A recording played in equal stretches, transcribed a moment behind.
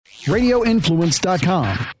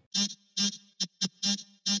radioinfluence.com.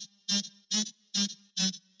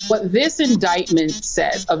 What this indictment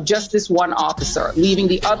says of just this one officer, leaving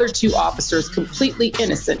the other two officers completely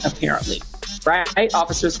innocent, apparently, right?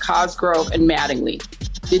 Officers Cosgrove and Mattingly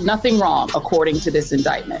did nothing wrong, according to this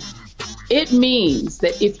indictment. It means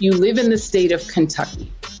that if you live in the state of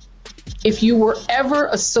Kentucky, if you were ever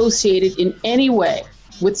associated in any way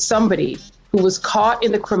with somebody who was caught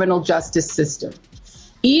in the criminal justice system,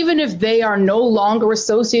 even if they are no longer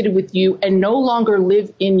associated with you and no longer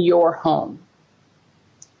live in your home,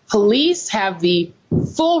 police have the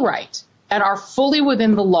full right and are fully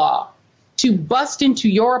within the law to bust into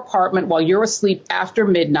your apartment while you're asleep after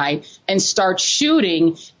midnight and start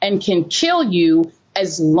shooting and can kill you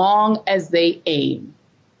as long as they aim.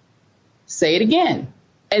 Say it again.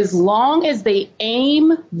 As long as they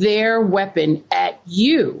aim their weapon at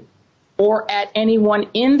you or at anyone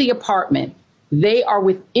in the apartment, they are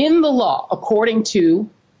within the law, according to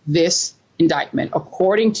this indictment,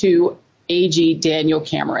 according to AG Daniel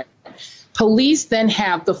Cameron. Police then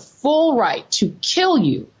have the full right to kill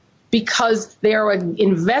you because they are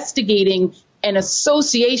investigating an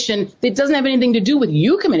association that doesn't have anything to do with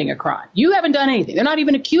you committing a crime. You haven't done anything. They're not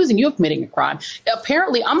even accusing you of committing a crime.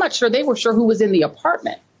 Apparently, I'm not sure they were sure who was in the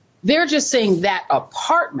apartment. They're just saying that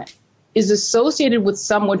apartment is associated with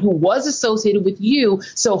someone who was associated with you.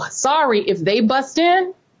 So sorry, if they bust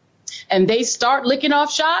in and they start licking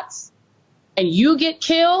off shots and you get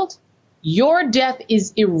killed, your death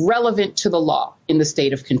is irrelevant to the law in the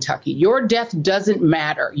state of Kentucky. Your death doesn't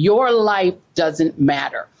matter. Your life doesn't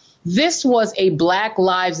matter. This was a Black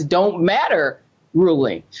Lives Don't Matter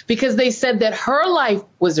ruling because they said that her life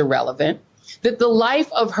was irrelevant, that the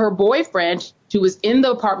life of her boyfriend who was in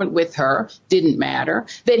the apartment with her didn't matter,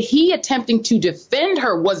 that he attempting to defend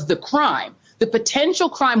her was the crime. The potential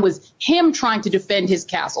crime was him trying to defend his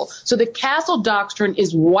castle. So the castle doctrine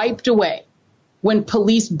is wiped away when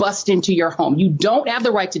police bust into your home. You don't have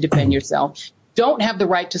the right to defend yourself. Don't have the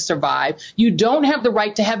right to survive. You don't have the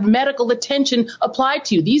right to have medical attention applied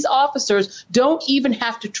to you. These officers don't even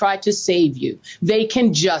have to try to save you. They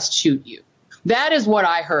can just shoot you. That is what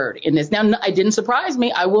I heard in this. Now, it didn't surprise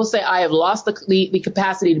me. I will say I have lost the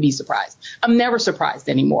capacity to be surprised. I'm never surprised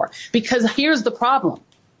anymore because here's the problem.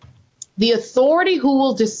 The authority who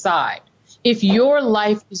will decide if your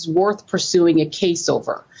life is worth pursuing a case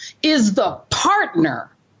over is the partner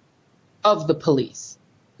of the police.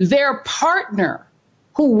 Their partner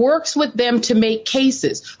who works with them to make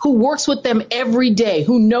cases, who works with them every day,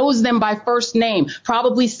 who knows them by first name,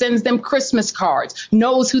 probably sends them Christmas cards,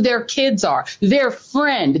 knows who their kids are, their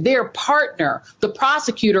friend, their partner. The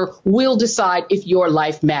prosecutor will decide if your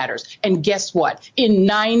life matters. And guess what? In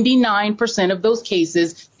 99% of those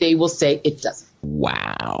cases, they will say it doesn't.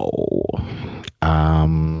 Wow.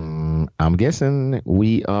 I'm guessing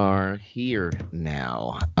we are here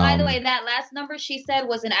now. By the way, that last number she said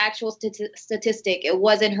was an actual statistic. It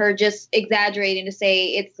wasn't her just exaggerating to say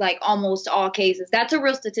it's like almost all cases. That's a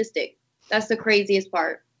real statistic. That's the craziest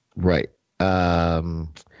part. Right. It's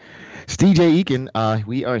DJ Eakin.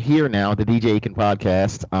 We are here now, the DJ Eakin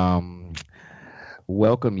podcast.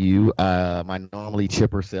 Welcome you. My normally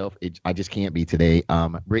chipper self. I just can't be today.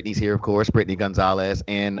 Brittany's here, of course, Brittany Gonzalez.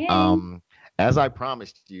 And as I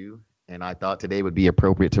promised you, and I thought today would be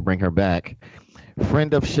appropriate to bring her back,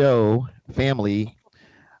 friend of show, family,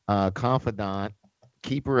 confidant,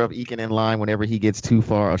 keeper of Eakin in line whenever he gets too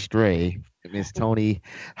far astray, Miss Toni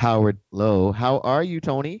Howard Lowe. How are you,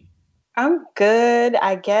 Toni? I'm good,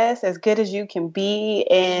 I guess, as good as you can be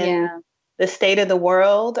in the state of the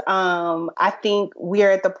world. I think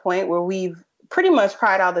we're at the point where we've pretty much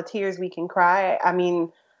cried all the tears we can cry. I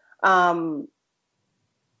mean,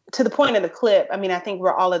 to the point of the clip, I mean, I think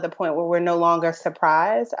we're all at the point where we're no longer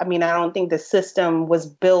surprised. I mean, I don't think the system was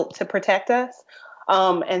built to protect us.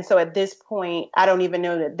 And so at this point, I don't even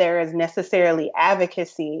know that there is necessarily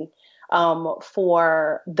advocacy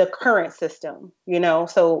for the current system, you know?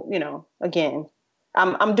 So, you know, again,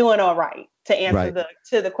 I'm doing all right to answer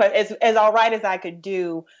the question as all right as I could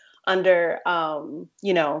do under,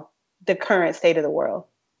 you know, the current state of the world.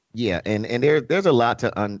 Yeah, and there's a lot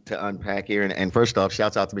to unpack here. And first off,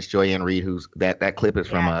 shouts out to Miss Joy-Ann Reid, who's that clip is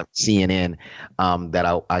from CNN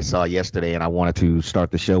that I saw yesterday, and I wanted to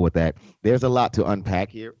start the show with that. There's a lot to unpack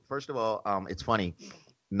here. First of all, it's funny,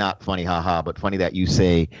 not funny, haha, but funny that you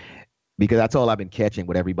say, because that's all I've been catching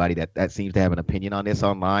with everybody that seems to have an opinion on this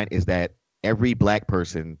online, is that every Black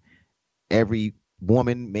person, every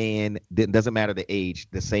woman, man, doesn't matter the age,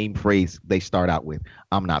 the same phrase they start out with,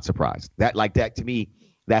 I'm not surprised. That to me,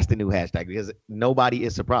 that's the new hashtag, because nobody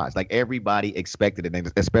is surprised. Like, everybody expected it, and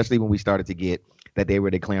especially when we started to get that they were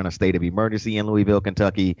declaring a state of emergency in Louisville,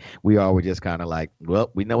 Kentucky, we all were just kind of like,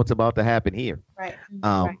 well, we know what's about to happen here. Right.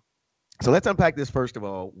 Right. So let's unpack this first of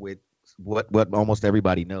all with what almost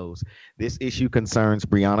everybody knows. This issue concerns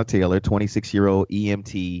Breonna Taylor, 26-year-old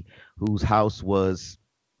EMT, whose house was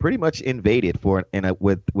pretty much invaded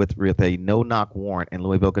with a no-knock warrant in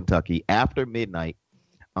Louisville, Kentucky, after midnight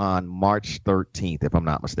on March 13th, if I'm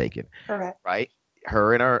not mistaken. Correct. Right.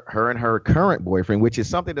 Her and her current boyfriend, which is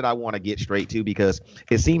something that I want to get straight to, because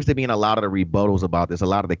it seems to be in a lot of the rebuttals about this, a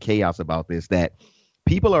lot of the chaos about this, that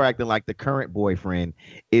people are acting like the current boyfriend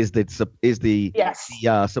is the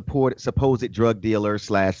supposed drug dealer /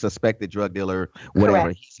 suspected drug dealer, whatever.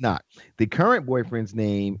 Correct. He's not. The current boyfriend's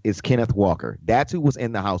name is Kenneth Walker. That's who was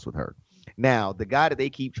in the house with her. Now, the guy that they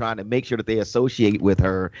keep trying to make sure that they associate with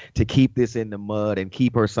her to keep this in the mud and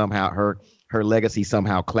keep her somehow, her legacy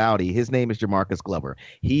somehow cloudy, his name is Jamarcus Glover.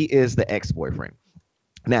 He is the ex-boyfriend.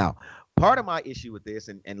 Now, part of my issue with this,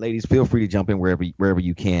 and ladies, feel free to jump in wherever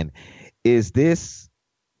you can, is this,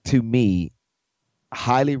 to me,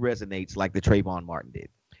 highly resonates like the Trayvon Martin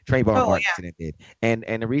incident did. And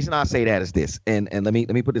the reason I say that is this, and let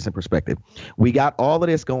me put this in perspective. We got all of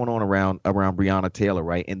this going on around Breonna Taylor,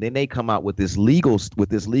 right? And then they come out with this legal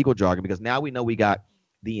jargon, because now we know we got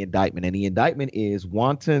the indictment, and the indictment is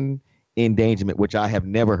wanton endangerment, which I have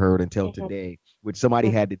never heard until today, which somebody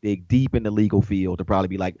had to dig deep in the legal field to probably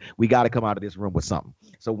be like, we got to come out of this room with something.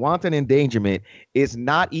 So wanton endangerment is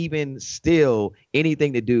not even still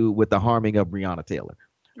anything to do with the harming of Breonna Taylor.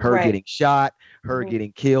 Her getting shot, her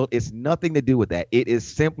getting killed. It's nothing to do with that. It is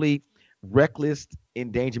simply reckless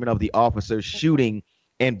endangerment of the officer shooting,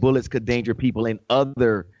 and bullets could endanger people in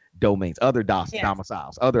other domains, other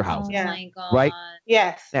domiciles, other houses. Oh my God. Right?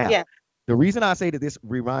 Yes. Now, yes. The reason I say that this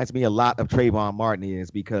reminds me a lot of Trayvon Martin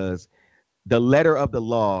is because the letter of the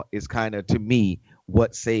law is kind of, to me,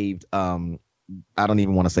 what saved, I don't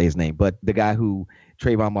even want to say his name, but the guy who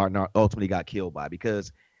Trayvon Martin ultimately got killed by,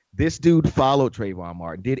 because this dude followed Trayvon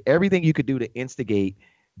Martin, did everything you could do to instigate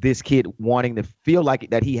this kid wanting to feel like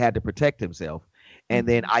that he had to protect himself. And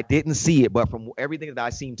then I didn't see it, but from everything that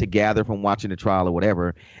I seemed to gather from watching the trial or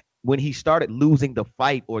whatever, when he started losing the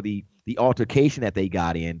fight or the altercation that they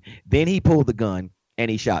got in, then he pulled the gun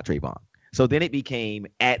and he shot Trayvon. So then it became,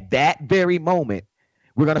 at that very moment,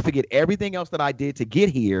 we're going to forget everything else that I did to get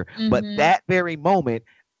here. But that very moment,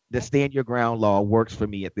 the stand your ground law works for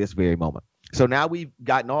me at this very moment. So now we've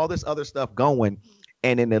gotten all this other stuff going,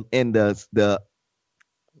 and in the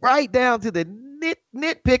right down to the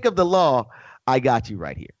nitpick of the law, I got you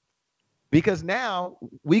right here. Because now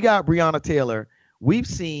we got Breonna Taylor. We've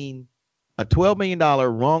seen a $12 million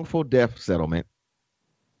wrongful death settlement.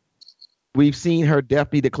 We've seen her death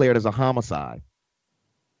be declared as a homicide.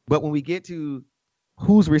 But when we get to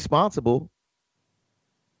who's responsible,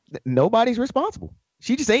 nobody's responsible.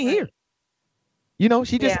 She just ain't here. You know,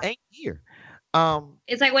 she just ain't here.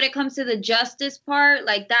 It's like when it comes to the justice part,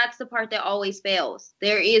 like that's the part that always fails.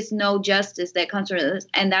 There is no justice that comes from this.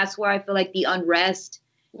 And that's where I feel like the unrest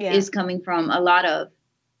is coming from a lot of.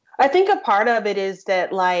 I think a part of it is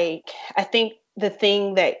that, like, I think the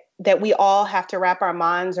thing that we all have to wrap our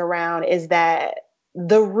minds around is that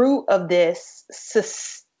the root of this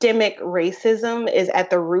systemic racism is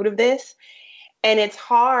at the root of this. And it's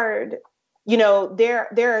hard. You know, there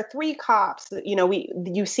are 3 cops, you know,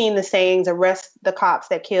 you've seen the sayings, arrest the cops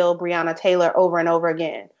that killed Breonna Taylor over and over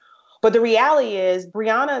again. But the reality is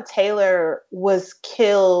Breonna Taylor was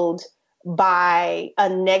killed by a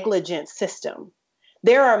negligent system.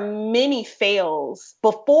 There are many fails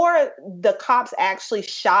before the cops actually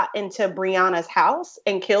shot into Breonna's house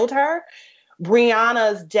and killed her.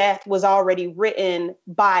 Breonna's death was already written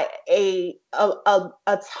by a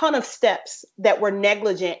ton of steps that were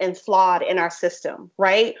negligent and flawed in our system,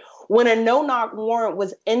 right? When a no-knock warrant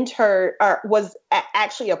was entered or was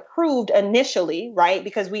actually approved initially, right?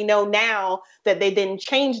 Because we know now that they then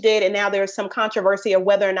changed it, and now there's some controversy of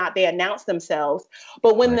whether or not they announced themselves.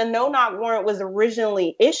 But when the no-knock warrant was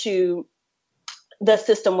originally issued, the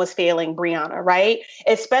system was failing Breonna, right?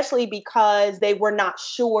 Especially because they were not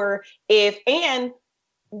sure and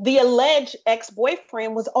the alleged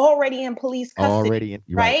ex-boyfriend was already in police custody,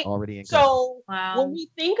 right? Already in custody. So when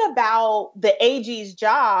we think about the AG's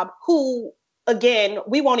job, who, again,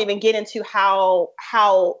 we won't even get into how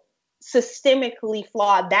systemically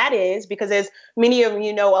flawed that is, because as many of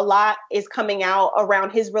you know, a lot is coming out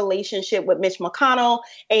around his relationship with Mitch McConnell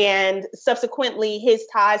and subsequently his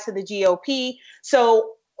ties to the GOP.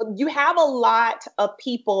 So you have a lot of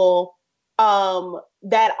people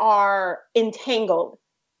that are entangled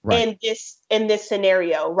in this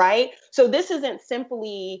scenario, right? So this isn't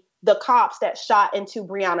simply the cops that shot into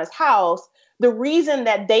Breonna's house. the reason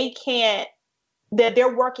that that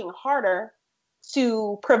they're working harder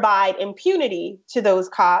to provide impunity to those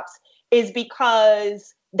cops is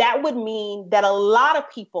because that would mean that a lot of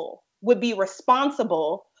people would be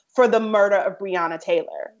responsible for the murder of Breonna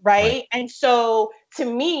Taylor, right? And so to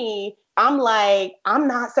me, I'm like, I'm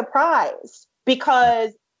not surprised,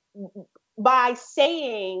 because by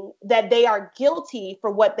saying that they are guilty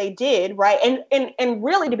for what they did, right? And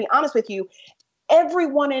really, to be honest with you,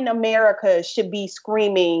 everyone in America should be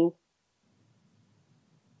screaming,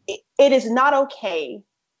 it is not okay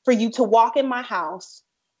for you to walk in my house,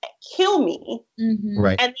 kill me,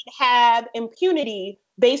 right, and have impunity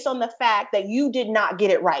based on the fact that you did not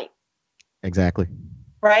get it right. Exactly.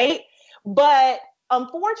 Right? But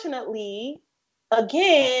unfortunately,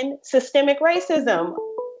 again, systemic racism.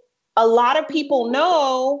 A lot of people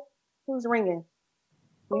know who's ringing.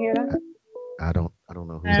 You hear that? I don't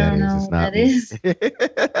know who that is. It's not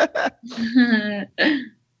me.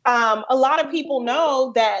 A lot of people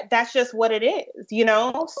know that that's just what it is, you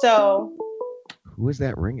know? So who is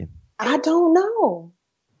that ringing? I don't know.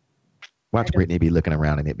 Watch Brittany be looking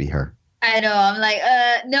around and it be her. I know. I'm like,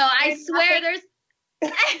 no, I swear there's.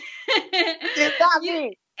 It's not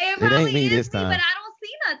me. It probably ain't me is this time. me, but I don't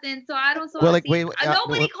see nothing. So I don't. So Well, I like, see, wait,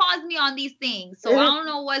 nobody calls me on these things, so I don't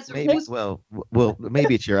know what's. Maybe, well,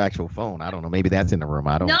 maybe it's your actual phone. I don't know. Maybe that's in the room.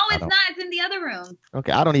 I don't. No, it's not. It's in the other room.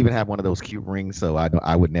 Okay, I don't even have one of those cute rings, so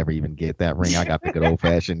I would never even get that ring. I got the good old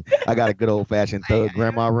fashioned. I got a good old fashioned thug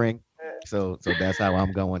grandma ring. So that's how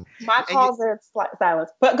I'm going. My calls are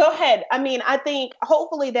silence. But go ahead. I mean, I think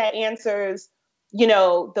hopefully that answers,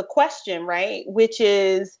 the question, right? Which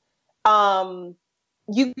is,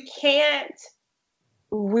 you can't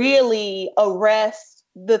really arrest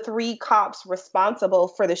the 3 cops responsible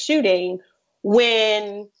for the shooting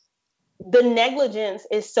when the negligence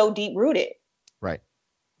is so deep rooted. Right.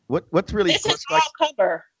 What's really this is all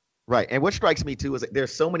cover. Right. And what strikes me too is that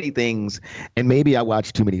there's so many things, and maybe I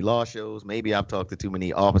watch too many law shows, maybe I've talked to too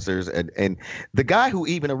many officers, and the guy who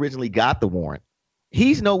even originally got the warrant,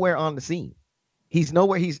 he's nowhere on the scene. He's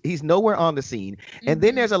nowhere on the scene. Mm-hmm. And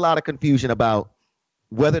then there's a lot of confusion about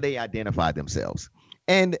whether they identify themselves.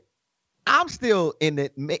 And I'm still in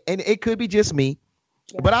it, and it could be just me,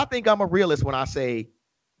 but I think I'm a realist when I say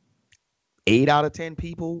 8 out of 10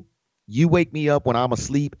 people, you wake me up when I'm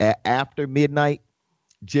asleep after midnight,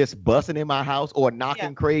 just busting in my house or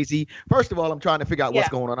knocking crazy. First of all, I'm trying to figure out what's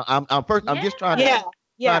going on. I'm just trying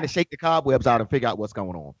to shake the cobwebs out and figure out what's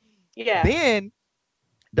going on. Yeah. Then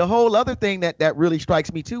the whole other thing that really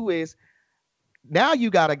strikes me too is now you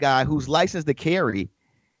got a guy who's licensed to carry,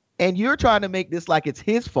 and you're trying to make this like it's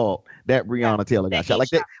his fault that Breonna Taylor got shot.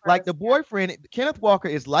 Like the boyfriend, Kenneth Walker,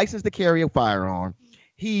 is licensed to carry a firearm.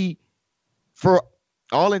 He, for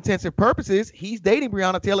all intents and purposes, he's dating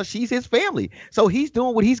Breonna Taylor. She's his family. So he's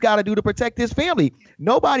doing what he's got to do to protect his family.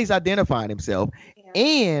 Nobody's identifying himself. Yeah.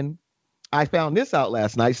 And I found this out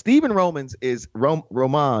last night. Stephen Romans is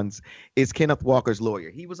Kenneth Walker's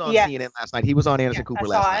lawyer. He was on CNN last night. He was on Anderson Cooper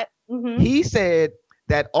last night. Mm-hmm. He said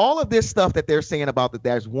that all of this stuff that they're saying about that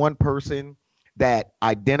there's one person that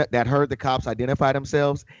heard the cops identify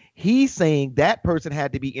themselves, he's saying that person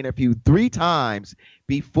had to be interviewed 3 times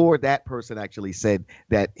before that person actually said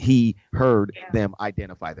that he heard them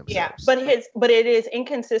identify themselves. Yeah, but it is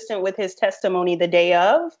inconsistent with his testimony the day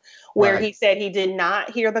of, where he said he did not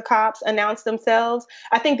hear the cops announce themselves.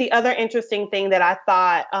 I think the other interesting thing that I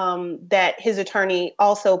thought that his attorney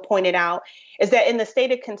also pointed out is that in the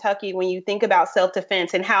state of Kentucky, when you think about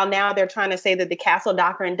self-defense and how now they're trying to say that the Castle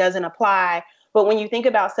Doctrine doesn't apply, but when you think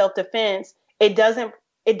about self-defense, it doesn't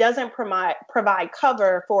provide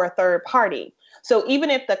cover for a third party. So even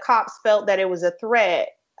if the cops felt that it was a threat,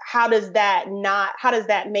 how does that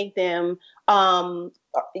make them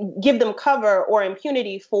give them cover or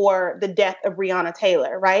impunity for the death of Breonna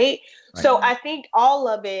Taylor, right? So I think all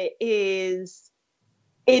of it is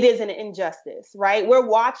an injustice, right? We're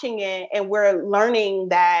watching it and we're learning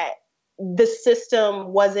that the system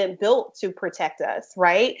wasn't built to protect us,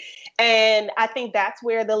 right? And I think that's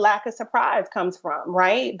where the lack of surprise comes from,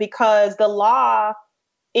 right? Because the law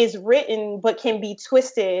is written but can be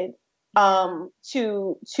twisted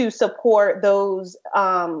to support those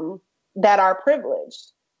that are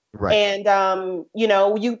privileged. Right. And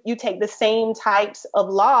you take the same types of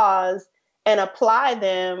laws and apply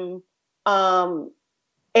them,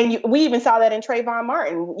 we even saw that in Trayvon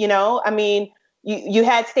Martin. I mean, you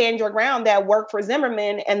had Stand Your Ground that worked for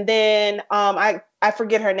Zimmerman, and then I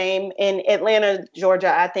forget her name, in Atlanta,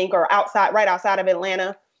 Georgia, I think, or right outside of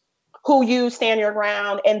Atlanta, who used Stand Your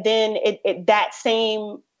Ground, and then that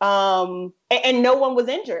same and no one was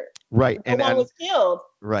injured, Right. No one was killed.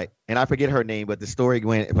 Right. And I forget her name, but the story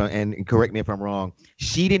went, and correct me if I'm wrong,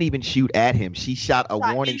 she didn't even shoot at him. She shot a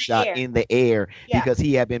warning shot in the air because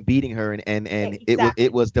he had been beating her, and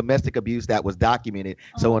it was domestic abuse that was documented.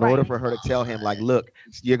 So in order for her to tell him, like, look,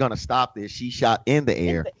 you're going to stop this, she shot in the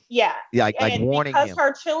air. Like warning him. Because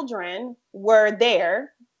her children were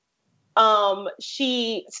there,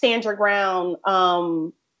 she stands her ground.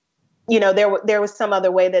 There was some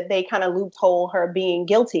other way that they kind of loophole her being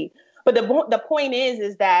guilty. But the point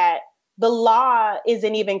is that the law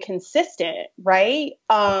isn't even consistent, right?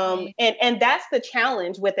 And that's the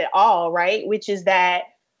challenge with it all, right? Which is that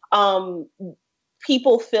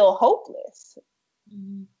people feel hopeless,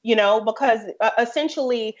 because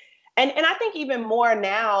essentially, and I think even more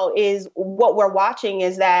now is what we're watching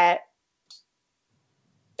is that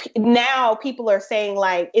now people are saying,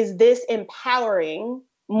 like, is this empowering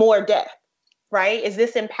more death, right? Is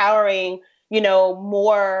this empowering,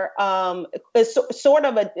 more sort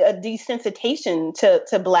of a desensitization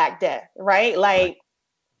to Black death, right? Like,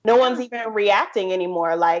 no one's even reacting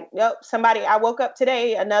anymore. Like, nope, I woke up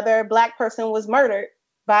today, another Black person was murdered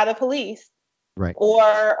by the police, right? Or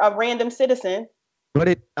a random citizen.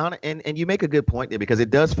 But and you make a good point there, because it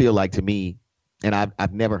does feel like to me, and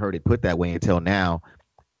I've never heard it put that way until now,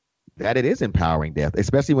 that it is empowering death,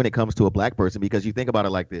 especially when it comes to a Black person, because you think about it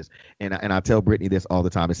like this, and I tell Brittany this all the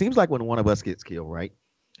time. It seems like when one of us gets killed, right,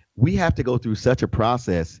 we have to go through such a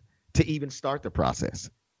process to even start the process.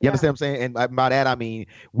 You understand what I'm saying? And by that, I mean,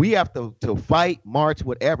 we have to fight, march,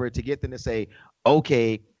 whatever, to get them to say,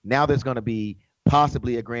 okay, now there's going to be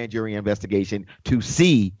possibly a grand jury investigation to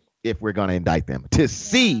see if we're going to indict them, to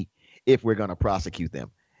see if we're going to prosecute them.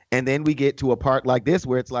 And then we get to a part like this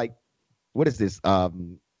where it's like, what is this?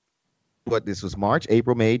 This was March,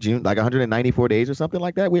 April, May, June, like 194 days or something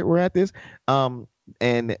like that. We're at this.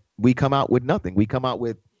 And we come out with nothing. We come out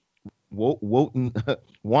with wanton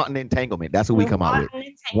entanglement. That's what we come out with.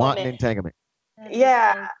 Wanton entanglement.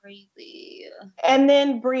 Yeah. So crazy. And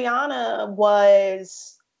then Breonna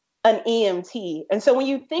was an EMT. And so when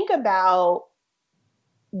you think about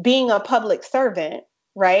being a public servant,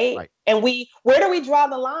 right? And where do we draw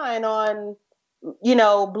the line on,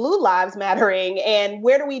 Blue Lives Mattering, and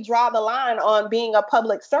where do we draw the line on being a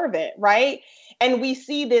public servant, right? And we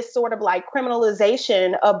see this sort of like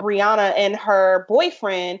criminalization of Breonna and her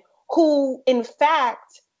boyfriend, who in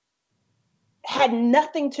fact had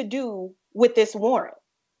nothing to do with this warrant.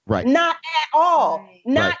 Right. Not at all. Right.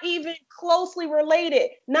 Not even closely related.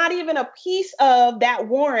 Not even a piece of that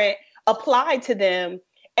warrant applied to them.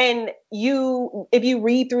 And if you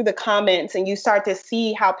read through the comments and you start to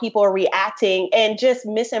see how people are reacting and just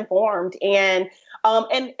misinformed, and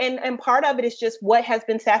part of it is just what has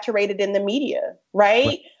been saturated in the media,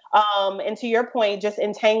 right? And to your point, just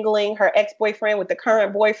entangling her ex-boyfriend with the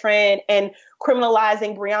current boyfriend and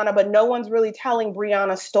criminalizing Breonna, but no one's really telling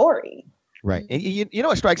Breonna's story. Right. And you know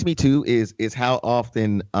what strikes me too is how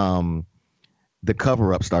often the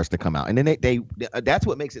cover up starts to come out. And then they that's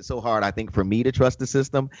what makes it so hard, I think, for me to trust the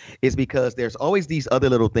system, is because there's always these other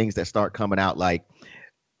little things that start coming out. Like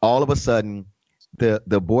all of a sudden the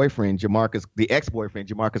ex-boyfriend,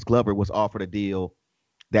 Jamarcus Glover, was offered a deal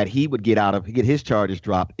that he would get his charges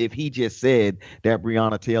dropped if he just said that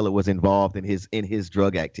Breonna Taylor was involved in his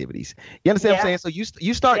drug activities. You understand what I'm saying? So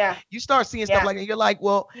you start seeing stuff like that. You're like,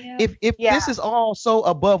 well, if this is all so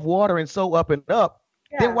above water and so up and up,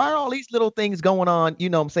 then why are all these little things going on,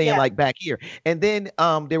 like back here? And then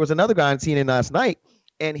there was another guy on CNN last night,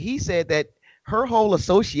 and he said that her whole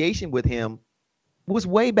association with him was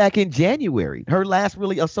way back in January, her last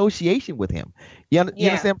really association with him. You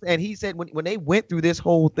understand? And he said when they went through this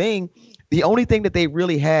whole thing, the only thing that they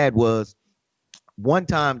really had was one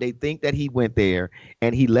time they think that he went there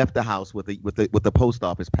and he left the house with the post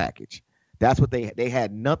office package. That's what they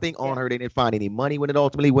had nothing on her. They didn't find any money when it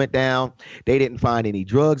ultimately went down. They didn't find any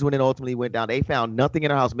drugs when it ultimately went down. They found nothing in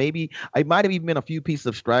her house. Maybe it might have even been a few pieces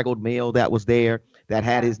of straggled mail that was there that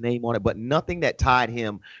had his name on it, but nothing that tied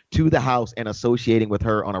him to the house and associating with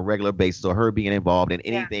her on a regular basis, or her being involved in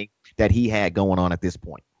anything that he had going on at this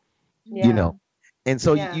point. And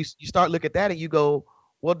so you start looking at that and you go,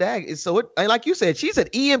 well, dag. So and like you said, she's an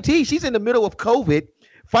EMT. She's in the middle of COVID,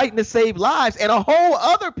 fighting to save lives. And a whole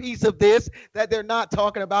other piece of this that they're not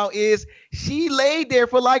talking about is she laid there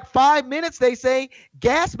for like 5 minutes, they say,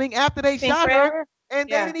 gasping after they shot her, and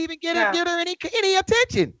they didn't even get her any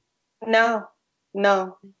attention. No.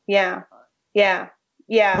 Yeah.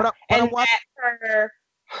 And that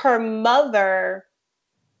her mother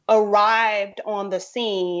arrived on the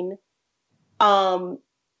scene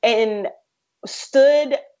and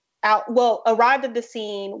stood arrived at the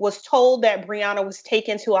scene, was told that Brianna was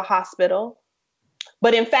taken to a hospital.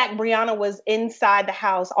 But in fact, Brianna was inside the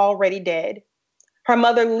house already dead. Her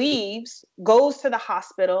mother leaves, goes to the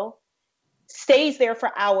hospital, stays there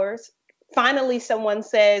for hours. Finally, someone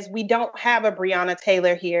says, we don't have a Breonna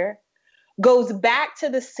Taylor here. Goes back to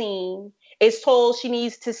the scene, is told she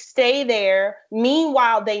needs to stay there.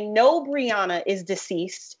 Meanwhile, they know Brianna is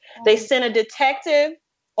deceased. They sent a detective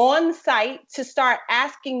on site to start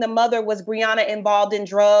asking the mother, was Brianna involved in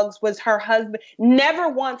drugs? Was her husband? Never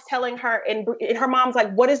once telling her, and her mom's like,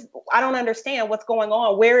 I don't understand what's going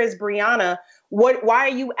on. Where is Brianna? Why are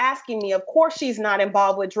you asking me? Of course she's not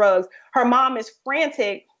involved with drugs. Her mom is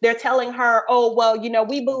frantic. They're telling her, oh, well,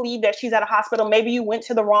 we believe that she's at a hospital. Maybe you went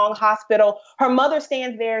to the wrong hospital. Her mother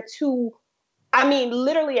stands there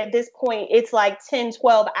literally at this point, it's like 10,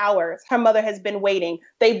 12 hours. Her mother has been waiting.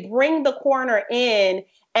 They bring the coroner in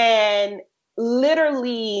and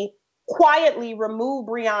literally quietly remove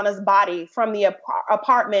Brianna's body from the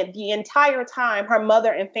apartment. The entire time, her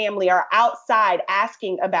mother and family are outside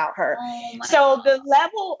asking about her. So the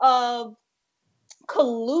level of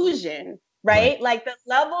collusion, right? Like the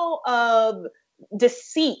level of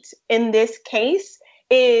deceit in this case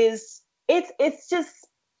it's just,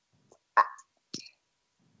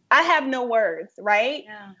 I have no words, right?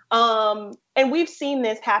 Yeah. And we've seen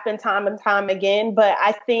this happen time and time again, but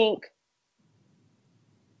I think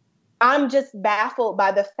I'm just baffled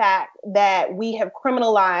by the fact that we have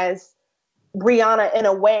criminalized Brianna in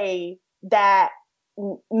a way that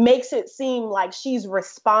makes it seem like she's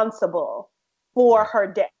responsible for her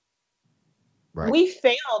death. Right. We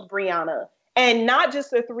failed Brianna, and not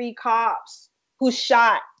just the 3 cops who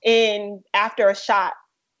shot in after a shot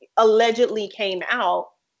allegedly came out,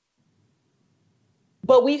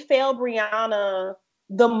 but we failed Brianna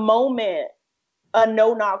the moment a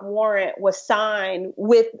no-knock warrant was signed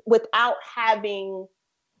without having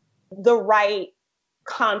the right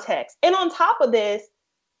context. And on top of this,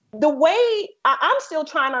 the way I'm still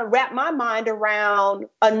trying to wrap my mind around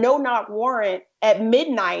a no-knock warrant at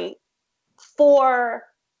midnight for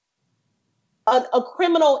a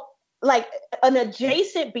criminal, like an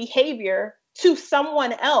adjacent behavior to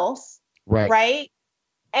someone else, right?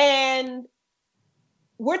 And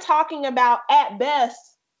we're talking about, at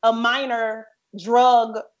best, a minor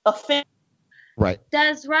drug offense. Right.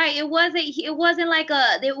 That's right. It wasn't like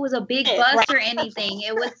it was a big bust or anything.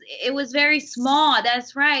 It was very small.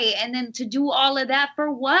 That's right. And then to do all of that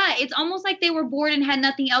for what? It's almost like they were bored and had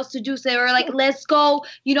nothing else to do. So they were like, let's go,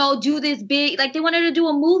 do this big, like they wanted to do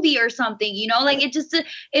a movie or something, like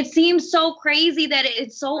it seems so crazy that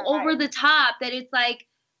it's so over the top that it's like,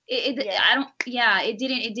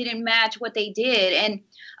 it didn't match what they did. And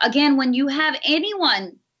again, when you have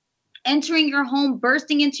anyone entering your home,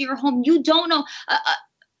 bursting into your home, you don't know.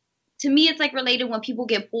 To me, it's like related when people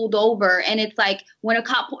get pulled over, and it's like when a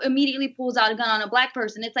cop immediately pulls out a gun on a Black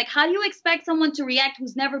person. It's like, how do you expect someone to react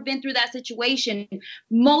who's never been through that situation?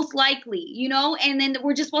 Most likely, and then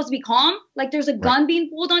we're just supposed to be calm. Like there's a gun being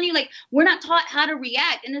pulled on you. Like we're not taught how to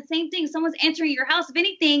react. And the same thing, someone's entering your house. If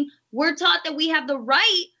anything, we're taught that we have the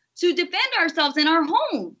right to defend ourselves in our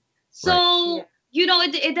home. So,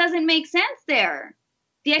 it doesn't make sense there.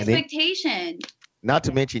 The expectation. Not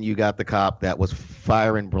to mention, you got the cop that was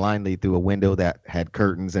firing blindly through a window that had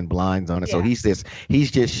curtains and blinds on it. Yeah. So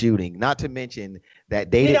he's just shooting. Not to mention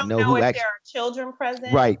that they didn't know who if actually. There are children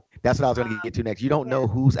present. Right. That's what I was going to get to next. You don't know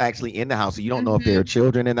who's actually in the house. So you don't know if there are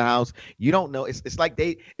children in the house. You don't know. It's like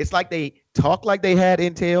they talk like they had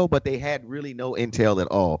intel, but they had really no intel at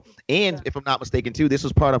all. And if I'm not mistaken, too, this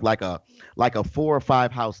was part of like a 4 or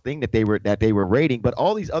 5 house thing that they were raiding. But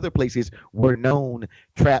all these other places were known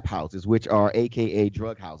trap houses, which are AKA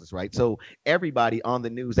drug houses, right? So everybody on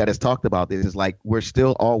the news that has talked about this is like, we're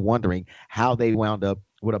still all wondering how they wound up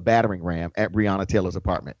with a battering ram at Breonna Taylor's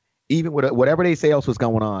apartment. Even with whatever they say else was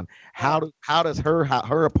going on, how does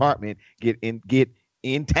her apartment get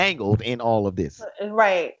entangled in all of this?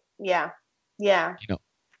 Right. Yeah.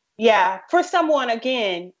 Yeah. For someone,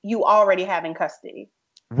 again, you already have in custody.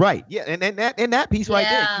 Right. Yeah. And that piece right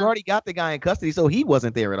there, you already got the guy in custody, so he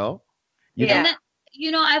wasn't there at all. And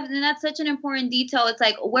that's such an important detail. It's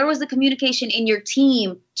like, where was the communication in your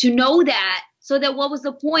team to know that? So that what was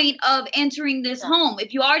the point of entering this home?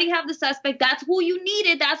 If you already have the suspect, that's who you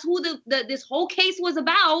needed. That's who this whole case was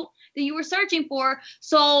about, that you were searching for.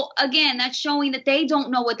 So again, that's showing that they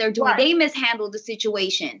don't know what they're doing. Right. They mishandled the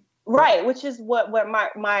situation. Right, which is what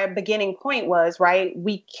my beginning point was, right?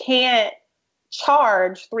 We can't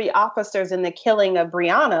charge 3 officers in the killing of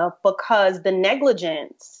Breonna because the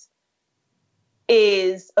negligence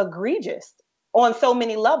is egregious. on so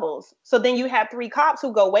many levels. So then you have 3 cops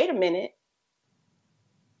who go, wait a minute,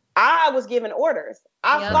 I was given orders.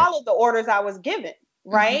 I followed the orders I was given,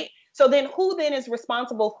 right? So then who then is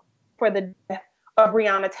responsible for the death of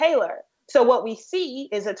Breonna Taylor? So what we see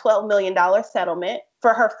is a $12 million settlement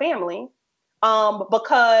for her family.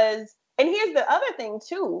 Because, and here's the other thing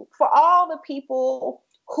too, for all the people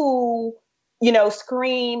who,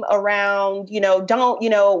 scream around, they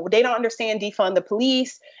don't understand defund the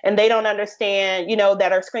police, and they don't understand,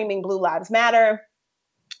 that are screaming Blue Lives Matter.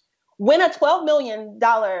 When a $12 million,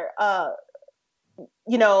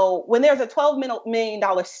 when there's a $12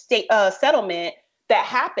 million state settlement that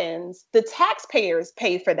happens, the taxpayers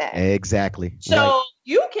pay for that. Exactly. So right.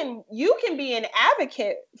 you can be an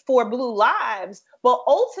advocate for Blue Lives, but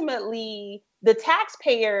ultimately the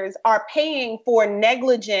taxpayers are paying for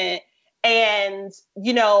negligent and,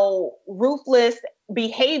 ruthless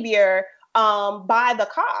behavior by the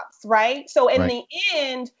cops, right? So in the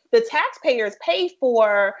end, the taxpayers pay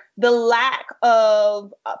for the lack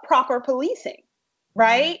of proper policing,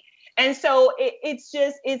 right? And so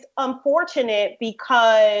it's unfortunate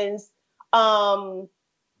because, Breonna's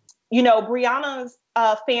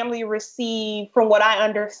family received, from what I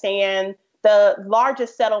understand, the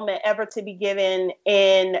largest settlement ever to be given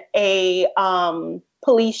in a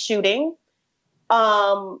police shooting.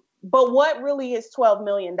 But what really is $12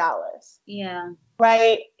 million? Yeah.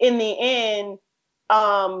 Right? In the end,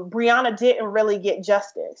 Breonna didn't really get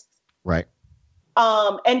justice. Right.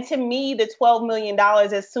 And to me, the $12 million,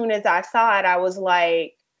 as soon as I saw it, I was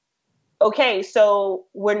like, okay, so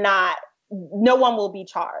no one will be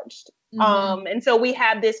charged. And so we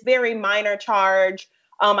have this very minor charge.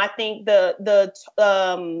 I think the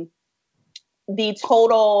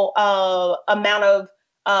total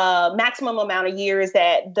maximum amount of years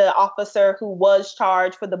that the officer who was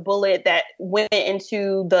charged for the bullet that went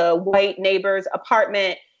into the white neighbor's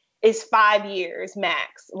apartment is 5 years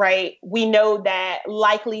max, right? We know that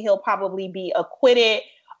likely he'll probably be acquitted,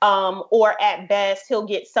 or at best he'll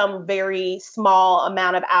get some very small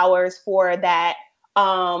amount of hours for that,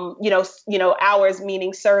 hours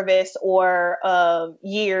meaning service, or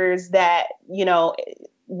years that,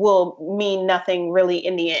 will mean nothing really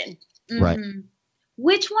in the end. Right.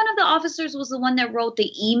 Which one of the officers was the one that wrote the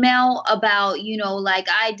email about, we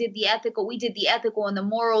did the ethical and the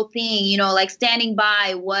moral thing, standing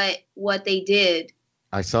by what they did?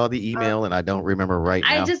 I saw the email and I don't remember right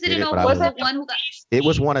now. I just didn't know was the one who got. It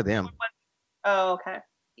was one of them. Oh, okay.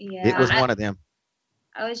 Yeah. It was one of them.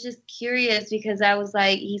 I was just curious because I was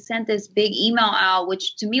like, he sent this big email out,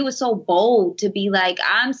 which to me was so bold to be like,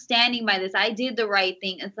 I'm standing by this. I did the right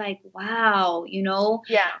thing. It's like, wow,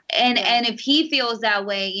 Yeah. And if he feels that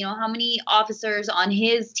way, how many officers on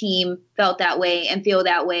his team felt that way and feel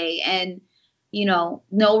that way, and, no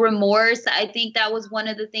remorse. I think that was one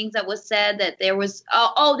of the things that was said, that there was,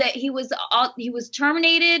 that he was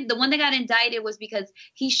terminated. The one that got indicted was because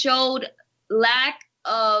he showed lack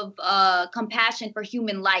of compassion for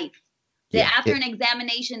human life. That after an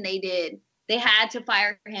examination they had to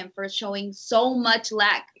fire him for showing so much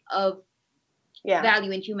lack of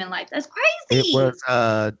value in human life. That's crazy. It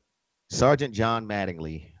was Sergeant John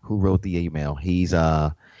Mattingly who wrote the email. He's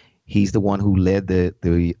the one who led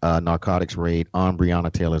the narcotics raid on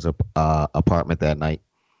Breonna Taylor's apartment that night.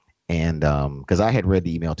 And because I had read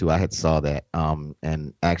the email too, I had saw that.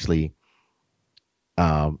 And actually,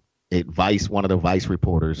 one of the Vice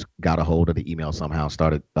reporters got a hold of the email somehow,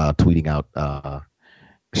 started tweeting out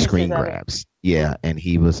screen grabs. Yeah, and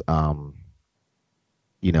he was,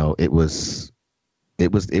 it was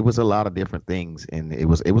a lot of different things, and it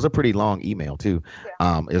was a pretty long email too.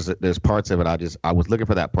 Yeah. There's parts of it I was looking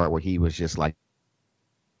for that part where he was just like,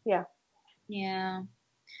 yeah.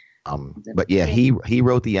 But yeah, he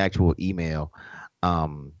wrote the actual email.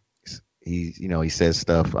 He says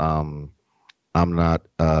stuff. I'm not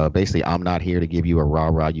here to give you a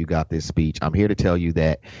rah-rah, you got this speech. I'm here to tell you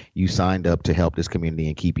that you signed up to help this community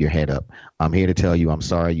and keep your head up. I'm here to tell you I'm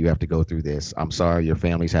sorry you have to go through this. I'm sorry your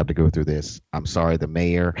families have to go through this. I'm sorry the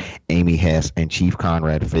mayor, Amy Hess, and Chief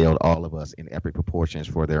Conrad failed all of us in epic proportions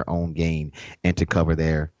for their own gain and to cover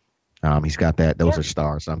their he's got that. Those are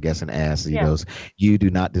stars. So I'm guessing as he goes, you do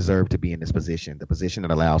not deserve to be in this position. The position that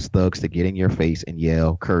allows thugs to get in your face and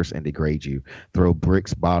yell, curse, and degrade you, throw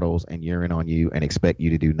bricks, bottles, and urine on you and expect you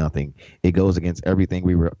to do nothing. It goes against everything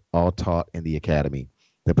we were all taught in the academy.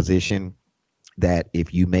 The position that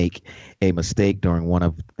if you make a mistake during one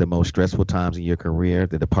of the most stressful times in your career,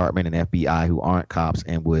 the department and FBI, who aren't cops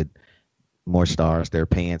and would more stars their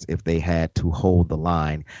pants if they had to hold the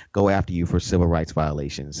line, go after you for civil rights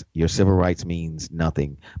violations. Your civil rights means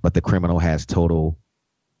nothing, but the criminal has total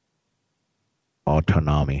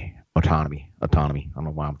Autonomy. I don't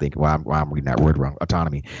know why I'm thinking why I'm reading that word wrong.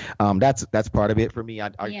 Autonomy. That's part of it for me.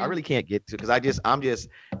 I really can't get to because I'm just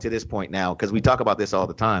to this point now because we talk about this all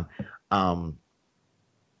the time.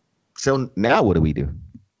 So now what do we do?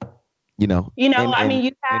 I mean,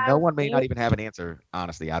 you and no have one may you, not even have an answer.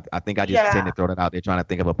 Honestly, I think I just tend yeah, to throw that out there, trying to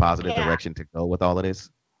think of a positive yeah. direction to go with all of this.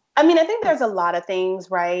 I mean, I think there's a lot of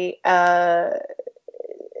things, right?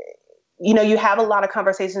 You have a lot of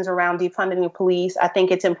conversations around defunding the police. I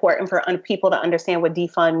think it's important for people to understand what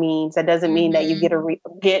defund means. That doesn't mean that you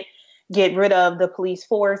get rid of the police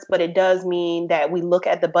force, but it does mean that we look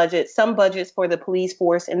at the budget. Some budgets for the police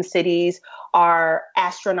force in cities are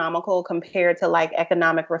astronomical compared to like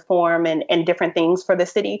economic reform and different things for the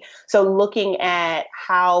city. So looking at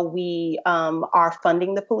how we are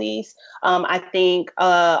funding the police, I think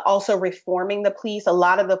also reforming the police. A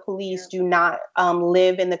lot of the police do not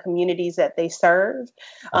live in the communities that they serve,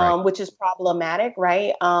 Right. which is problematic,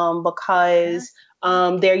 right? Because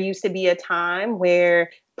there used to be a time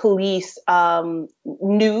where police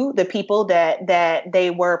knew the people that they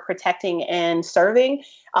were protecting and serving.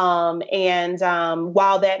 And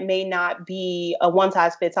while that may not be a one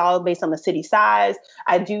size fits all based on the city size,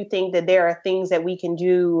 I do think that there are things that we can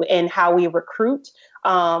do in how we recruit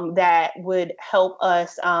that would help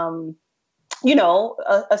us,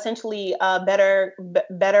 essentially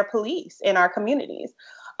better police in our communities.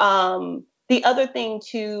 The other thing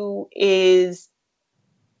too is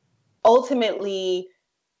ultimately,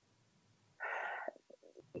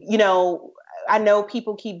 I know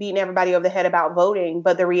people keep beating everybody over the head about voting,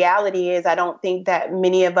 but the reality is I don't think that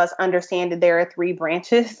many of us understand that there are three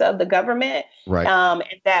branches of the government. Right. And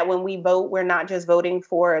that when we vote, we're not just voting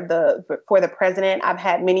for the president. I've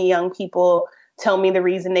had many young people tell me the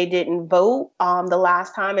reason they didn't vote the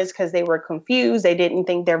last time is because they were confused. They didn't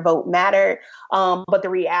think their vote mattered. But the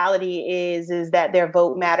reality is that their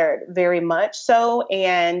vote mattered very much so.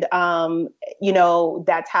 And,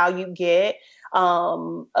 that's how you get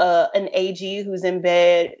an AG who's in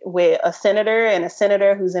bed with a senator and a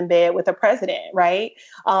senator who's in bed with a president, right?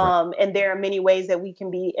 And there are many ways that we can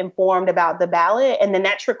be informed about the ballot. And then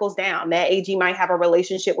that trickles down. That AG might have a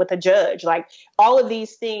relationship with a judge. Like all of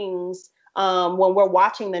these things, when we're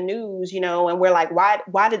watching the news, and we're like,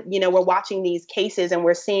 why did, we're watching these cases and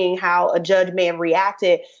we're seeing how a judge may have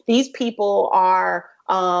reacted. These people are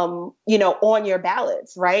on your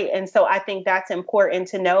ballots, right? And so I think that's important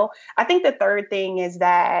to know. I think the third thing is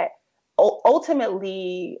that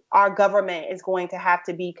ultimately our government is going to have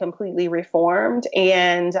to be completely reformed.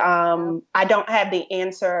 And I don't have the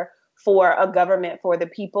answer for a government for the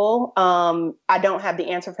people. I don't have the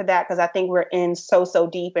answer for that because I think we're in so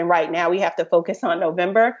deep. And right now we have to focus on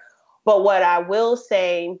November. But what I will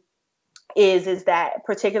say is that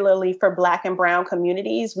particularly for Black and Brown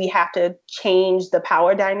communities, we have to change the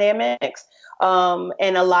power dynamics.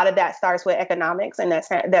 And a lot of that starts with economics, and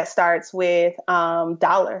that starts with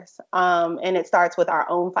dollars. And it starts with our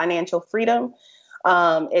own financial freedom.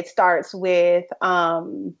 It starts with,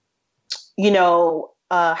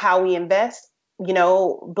 how we invest.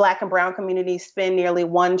 Black and Brown communities spend nearly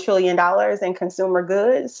 $1 trillion in consumer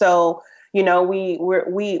goods. So,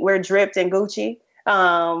 we're dripped in Gucci.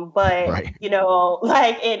 But Right.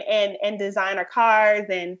 like and designer cars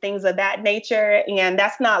and things of that nature. And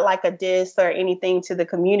that's not like a diss or anything to the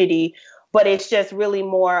community, but it's just really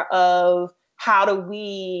more of how do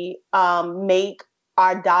we make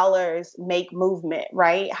our dollars make movement,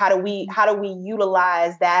 right? How do we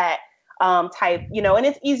utilize that type, and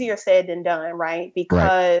it's easier said than done, right?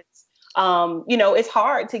 Because it's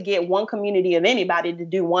hard to get one community of anybody to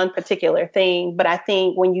do one particular thing. But I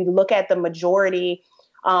think when you look at the majority,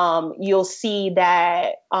 you'll see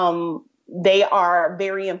that they are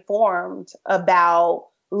very informed about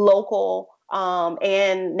local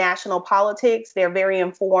and national politics. They're very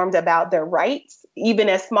informed about their rights, even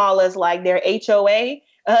as small as like their HOA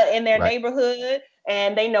in their neighborhood.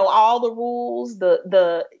 And they know all the rules,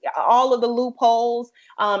 all of the loopholes.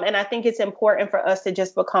 And I think it's important for us to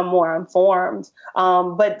just become more informed.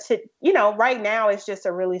 But right now it's just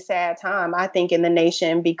a really sad time, I think, in the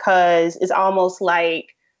nation, because it's almost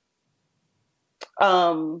like,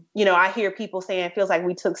 I hear people saying it feels like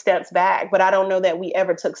we took steps back, but I don't know that we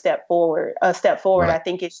ever took a step forward. Right. I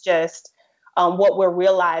think it's just what we're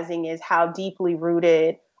realizing is how deeply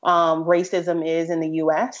rooted racism is in the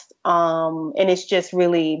U.S. And it's just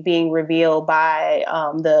really being revealed by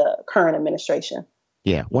the current administration.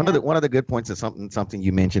 Yeah. One of the good points is something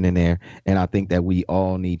you mentioned in there, and I think that we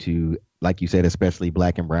all need to, like you said, especially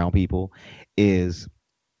Black and Brown people, is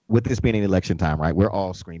with this being an election time, right? We're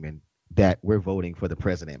all screaming that we're voting for the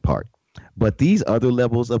president part. But these other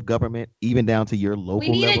levels of government, even down to your We local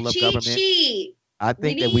need a level of cheat government, sheet. I We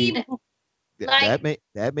think that we need that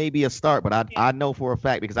like may be a start. But I know for a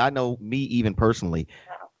fact, because I know me even personally,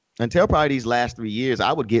 until probably these last 3 years,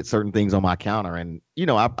 I would get certain things on my counter, and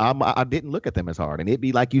I didn't look at them as hard, and it'd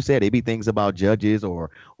be like you said, it'd be things about judges or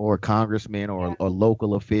congressmen or a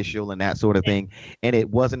local official and that sort of thing, and it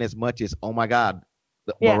wasn't as much as, oh my God,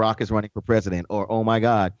 Yeah. Barack is running for president, or oh my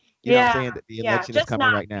God, you know what I'm saying, that the election is Just coming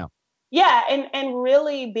not. right now. Yeah, and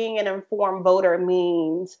really being an informed voter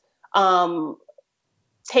means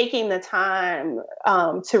taking the time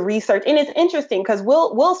to research. And it's interesting because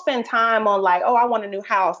we'll spend time on like, oh, I want a new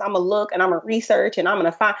house. I'm gonna look and I'm gonna research and I'm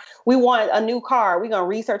gonna find. We want a new car. We're gonna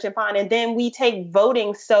research and find. And then we take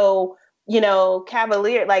voting so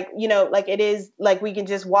cavalier, like like it is like we can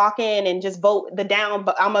just walk in and just vote the down.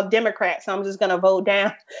 But I'm a Democrat, so I'm just gonna vote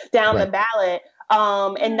down the Right. ballot.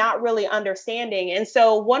 And not really understanding. And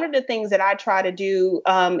so one of the things that I try to do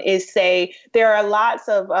is say there are lots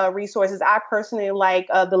of resources. I personally like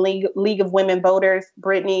the League of Women Voters,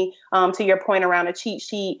 Brittany, to your point around a cheat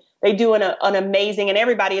sheet. They do an amazing, and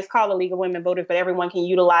everybody is called the League of Women Voters, but everyone can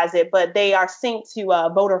utilize it. But they are synced to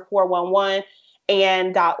Voter 411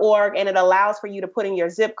 and .org, and it allows for you to put in your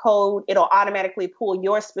zip code. It'll automatically pull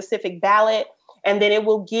your specific ballot, and then it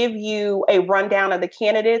will give you a rundown of the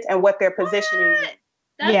candidates and what they're positioning.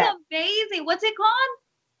 That's amazing. What's it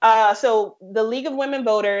called? So the League of Women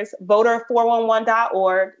Voters,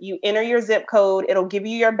 voter411.org, you enter your zip code, it'll give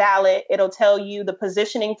you your ballot, it'll tell you the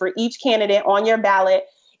positioning for each candidate on your ballot.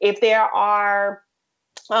 If there are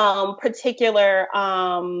particular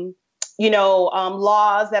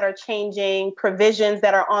laws that are changing, provisions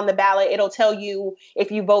that are on the ballot, it'll tell you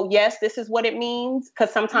if you vote yes, this is what it means.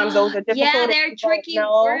 Because sometimes those are difficult. Yeah, they're tricky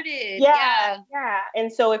worded. Yeah.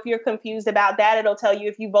 And so if you're confused about that, it'll tell you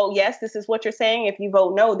if you vote yes, this is what you're saying. If you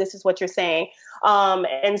vote no, this is what you're saying.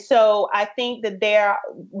 And so I think that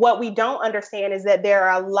what we don't understand is that there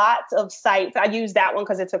are lots of sites. I use that one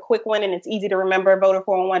because it's a quick one and it's easy to remember,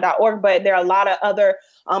 voter411.org, but there are a lot of other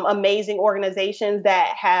amazing organizations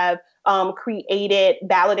that have created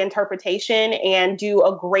ballot interpretation and do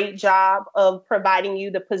a great job of providing you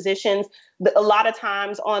the positions a lot of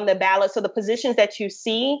times on the ballot. So the positions that you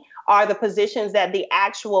see are the positions that the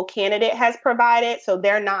actual candidate has provided. So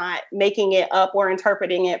they're not making it up or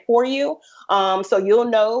interpreting it for you. So you'll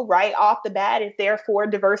know right off the bat if they're for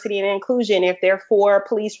diversity and inclusion, if they're for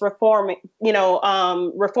police reform,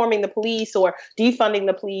 reforming the police or defunding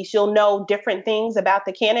the police. You'll know different things about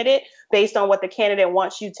the candidate based on what the candidate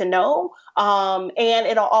wants you to know. And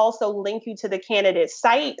it'll also link you to the candidate's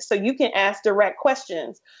site so you can ask direct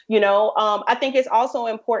questions. I think it's also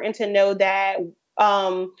important to know that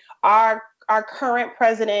our current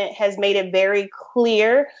president has made it very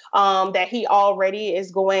clear that he already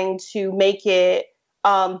is going to make it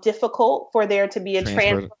difficult for there to be a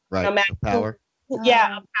transfer of power. Of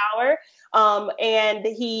power. And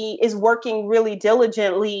he is working really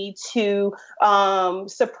diligently to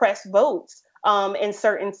suppress votes in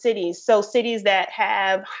certain cities. So cities that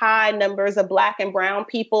have high numbers of Black and brown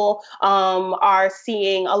people are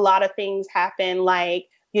seeing a lot of things happen, like,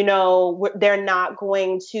 they're not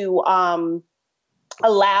going to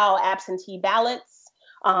allow absentee ballots.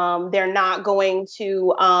 They're not going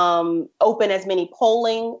to open as many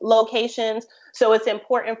polling locations. So it's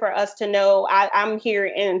important for us to know, I'm here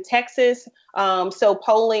in Texas. So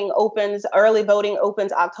early voting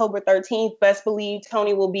opens October 13th. Best believe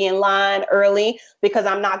Tony will be in line early because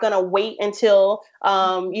I'm not going to wait until,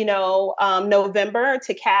 November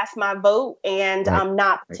to cast my vote and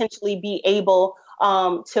not potentially be able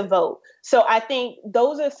to vote. So I think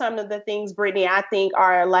those are some of the things, Brittany, I think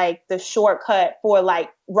are like the shortcut for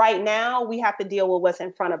like right now we have to deal with what's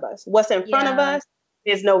in front of us. What's in front of us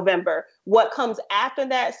is November. What comes after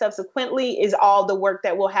that subsequently is all the work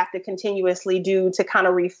that we'll have to continuously do to kind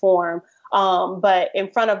of reform. But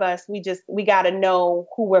in front of us, we got to know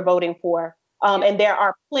who we're voting for. And there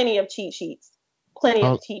are plenty of cheat sheets.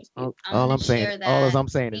 All I'm saying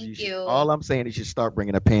is you should start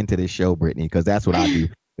bringing a pen to this show, Brittany, because that's what I do.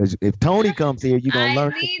 Because if Tony comes here, you're gonna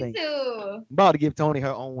learn. I'm about to give Tony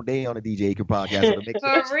her own day on the DJ Akon podcast.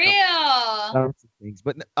 For real. Things.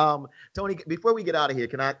 But Tony, before we get out of here,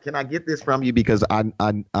 can I get this from you, because I'm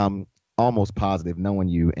almost positive, knowing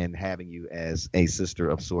you and having you as a sister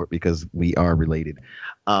of sort, because we are related.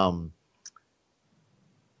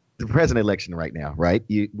 The president election right now, right?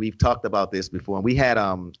 We've talked about this before, and we had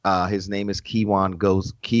his name is Kewan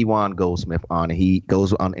Goldsmith on. He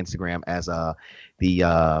goes on Instagram as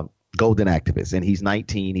the golden activist, and he's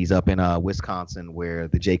 19. He's up in Wisconsin where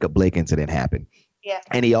the Jacob Blake incident happened. Yeah,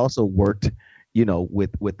 and he also worked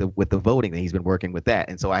with the voting, and he's been working with that.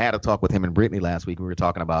 And so I had a talk with him and Brittany last week. We were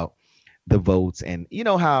talking about the votes, and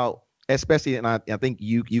how, especially, and I think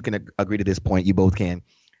you can agree to this point, you both can,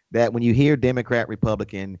 that when you hear Democrat,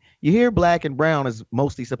 Republican, you hear black and brown is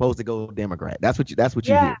mostly supposed to go Democrat. That's what you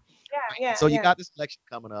hear. Yeah. So you got this election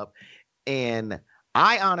coming up, and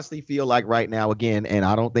I honestly feel like right now, again, and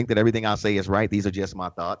I don't think that everything I say is right. These are just my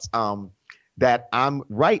thoughts. That I'm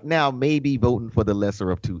right now maybe voting for the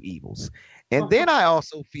lesser of two evils. And then I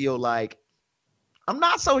also feel like I'm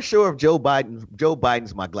not so sure if Joe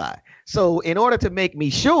Biden's my guy. So in order to make me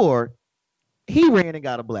sure, he ran and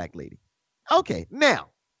got a black lady. Okay, now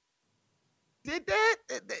did that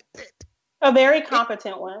a very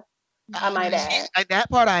competent one, I might add. And that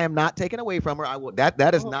part I am not taking away from her. I will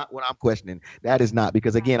that is not what I'm questioning. That is not,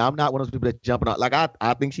 because again, I'm not one of those people that jumping on. Like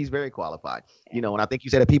I think she's very qualified. And I think you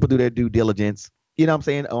said that people do their due diligence. You know what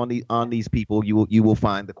I'm saying? On these people, you will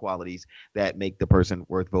find the qualities that make the person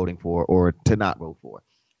worth voting for or to not vote for.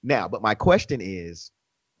 Now, but my question is,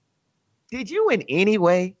 did you in any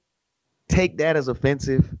way take that as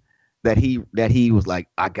offensive that he was like,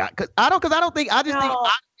 I think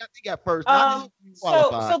at first.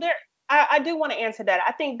 So there, I do want to answer that.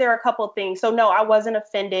 I think there are a couple of things. So no, I wasn't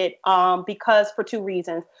offended because for two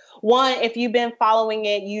reasons. One, if you've been following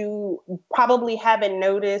it, you probably haven't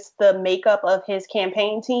noticed the makeup of his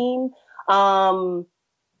campaign team.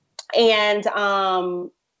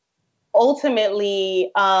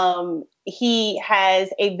 Ultimately, he has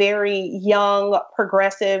a very young,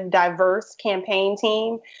 progressive, diverse campaign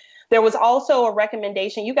team. There was also a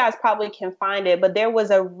recommendation, you guys probably can find it, but there was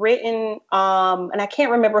a written, and I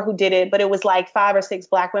can't remember who did it, but it was like 5 or 6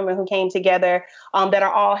 Black women who came together that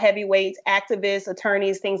are all heavyweights, activists,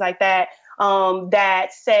 attorneys, things like that,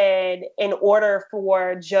 that said in order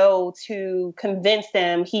for Joe to convince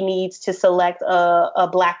them, he needs to select a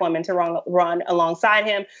Black woman to run alongside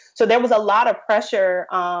him. So there was a lot of pressure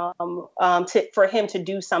for him to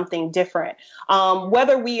do something different.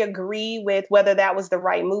 Whether we agree with whether that was the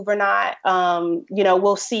right move or not,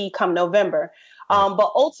 we'll see come November.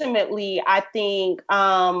 But ultimately, I think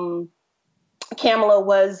Kamala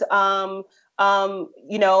was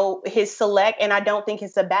his select, and I don't think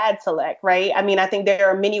it's a bad select, right? I mean, I think there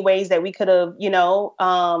are many ways that we could have,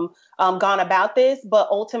 gone about this, but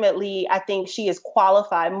ultimately, I think she is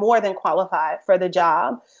qualified, more than qualified for the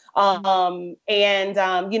job. They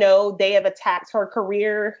have attacked her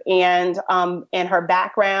career and her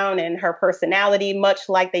background and her personality, much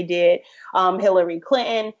like they did Hillary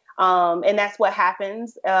Clinton. And that's what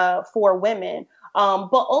happens for women.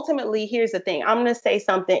 But ultimately, here's the thing. I'm going to say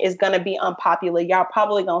something is going to be unpopular. Y'all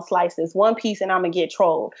probably going to slice this one piece and I'm going to get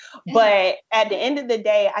trolled. But at the end of the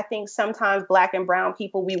day, I think sometimes Black and brown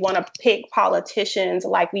people, we want to pick politicians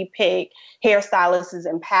like we pick hairstylists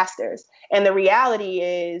and pastors. And the reality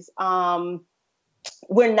is,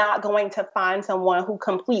 we're not going to find someone who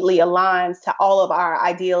completely aligns to all of our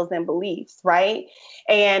ideals and beliefs, right?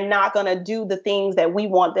 And not going to do the things that we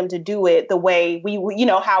want them to do it the way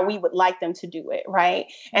how we would like them to do it, right?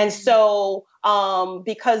 And so,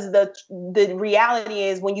 because the reality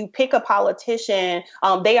is when you pick a politician,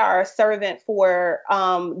 they are a servant for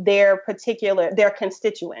their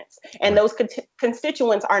constituents. And those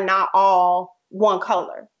constituents are not all one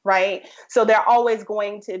color, right? So there are always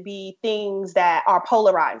going to be things that are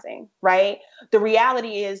polarizing, right? The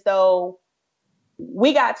reality is, though,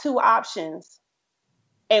 we got 2 options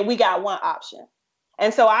and we got 1 option.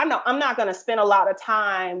 And so I know I'm not going to spend a lot of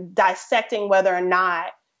time dissecting whether or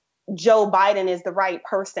not Joe Biden is the right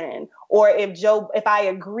person, or if I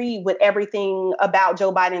agree with everything about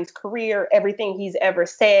Joe Biden's career, everything he's ever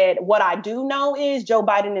said. What I do know is Joe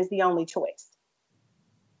Biden is the only choice.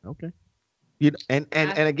 Okay. And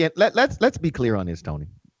again, let's be clear on this, Tony.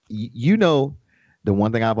 The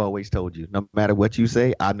one thing I've always told you, no matter what you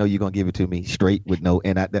say, I know you're gonna give it to me straight with no.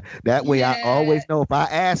 And that way, I always know if I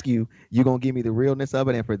ask you, you're gonna give me the realness of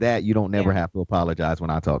it, and for that, you don't never have to apologize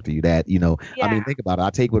when I talk to you. I mean, think about it.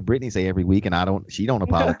 I take what Brittany say every week, and she don't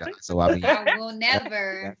apologize. So I mean, I will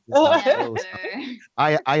never.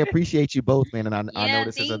 I appreciate you both, man, and I know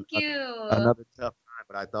this is another tough time,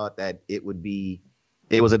 but I thought that it was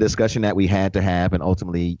a discussion that we had to have, and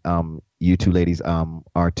ultimately, you two ladies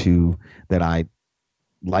are two that I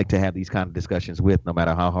like to have these kind of discussions with, no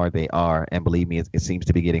matter how hard they are. And believe me, it seems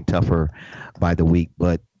to be getting tougher by the week.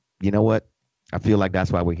 But you know what? I feel like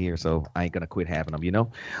that's why we're here, so I ain't gonna quit having them.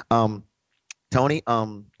 Tony,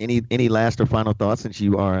 any last or final thoughts, since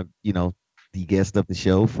you are, the guest of the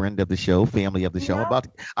show, friend of the show, family of the show?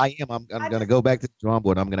 I'm gonna go back to the drawing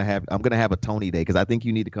board. I'm gonna have a Tony Day, because I think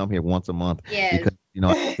you need to come here once a month. Yes. Because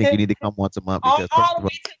I think you need to come once a month, because all the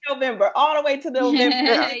way to November, all the way to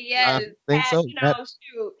November. Yes. I think so.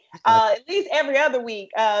 At least every other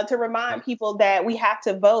week to remind people that we have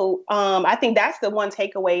to vote. I think that's the one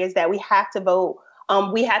takeaway is that we have to vote.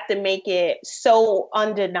 We have to make it so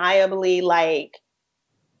undeniably like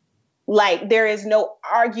there is no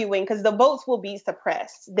arguing because the votes will be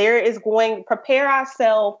suppressed. Prepare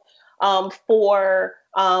ourselves for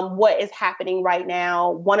what is happening right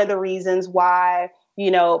now. One of the reasons why,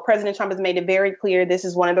 President Trump has made it very clear this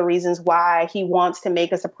is one of the reasons why he wants to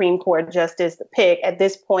make a Supreme Court justice pick. At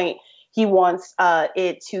this point, he wants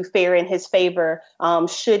it to fare in his favor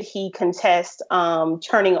should he contest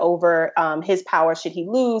turning over his power, should he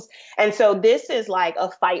lose. And so this is like a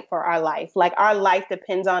fight for our life. Like our life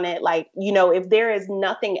depends on it. Like, if there is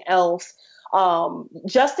nothing else,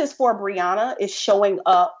 justice for Breonna is showing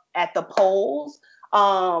up at the polls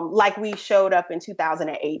like we showed up in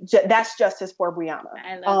 2008. That's justice for Breonna.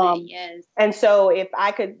 I love it. Yes. And so if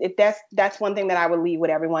that's one thing that I would leave with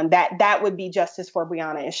everyone, that would be justice for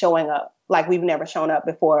Breonna and showing up like we've never shown up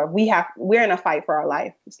before. We're in a fight for our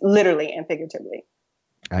life, literally and figuratively.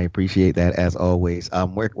 I appreciate that as always.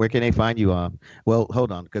 Where can they find you? Well,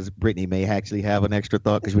 hold on, because Brittany may actually have an extra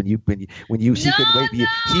thought. Because she couldn't wait.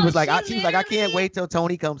 She was like, I can't wait till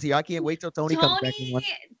Tony comes here. I can't wait till Tony comes back. Tony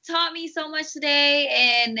taught me so much today,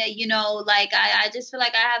 and I just feel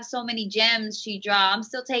like I have so many gems she dropped. I'm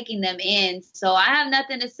still taking them in, so I have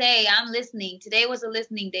nothing to say. I'm listening. Today was a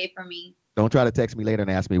listening day for me. Don't try to text me later and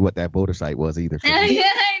ask me what that voter site was either.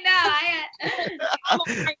 I know.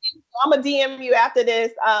 I'm gonna DM you after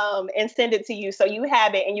this and send it to you so you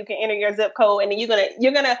have it and you can enter your zip code, and then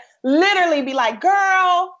you're gonna literally be like, girl,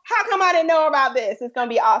 how come I didn't know about this? It's gonna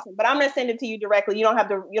be awesome. But I'm gonna send it to you directly. You don't have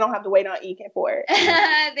to wait on Ekin for it.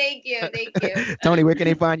 Thank you. Tony, where can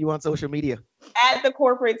they find you on social media? At the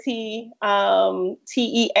Corporate Tea,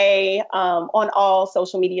 TEA, on all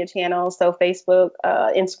social media channels. So Facebook,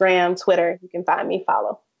 Instagram, Twitter. You can find me,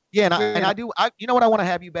 follow. Yeah, and I do. You know what? I want to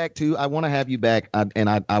have you back too. I want to have you back, and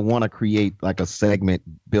I want to create like a segment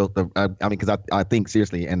built of. Because I think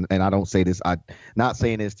seriously, and I don't say this. I'm not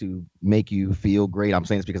saying this to make you feel great. I'm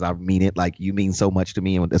saying this because I mean it. Like you mean so much to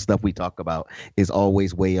me, and the stuff we talk about is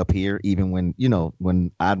always way up here. Even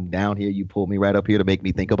when I'm down here, you pull me right up here to make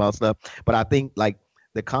me think about stuff. But I think like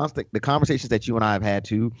the conversations that you and I have had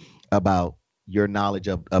too about your knowledge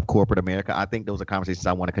of corporate America. I think those are conversations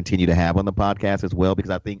I want to continue to have on the podcast as well,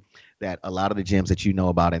 because I think that a lot of the gems that you know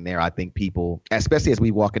about in there, I think people, especially as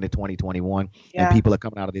we walk into 2021 and people are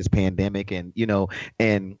coming out of this pandemic and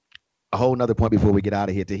a whole nother point before we get out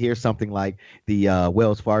of here, to hear something like the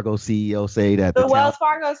Wells Fargo CEO say that the Wells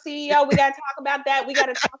Fargo CEO, we got to talk about that. We got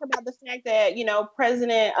to talk about the fact that,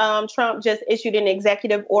 President Trump just issued an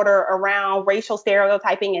executive order around racial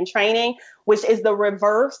stereotyping and training, which is the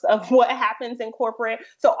reverse of what happens in corporate.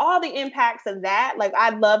 So all the impacts of that, like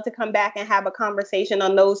I'd love to come back and have a conversation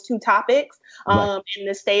on those two topics, and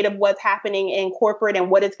the state of what's happening in corporate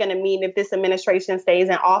and what it's going to mean if this administration stays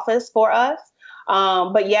in office for us.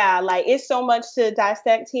 But yeah, like it's so much to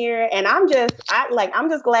dissect here, and I'm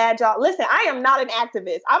just glad y'all listen. I am not an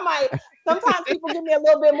activist. Sometimes people give me a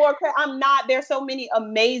little bit more credit. I'm not. There's so many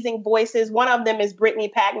amazing voices. One of them is Brittany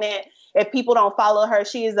Packnett. If people don't follow her,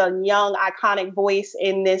 she is a young, iconic voice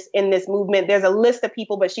in this movement. There's a list of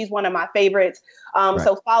people, but she's one of my favorites.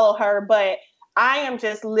 So follow her. But I am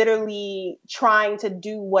just literally trying to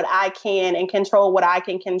do what I can and control what I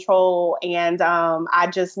can control. And I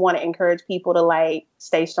just want to encourage people to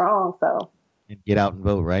stay strong. So and get out and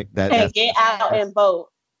vote, right? Get out and vote.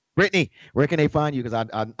 Brittany, where can they find you? Because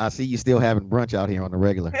I see you still having brunch out here on the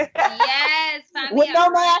regular. Yes. With no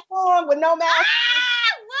mask on. What? No,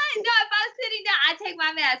 if I was sitting down, I take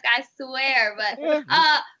my mask. I swear. But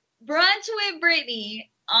brunch with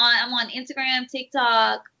Brittany. I'm on Instagram,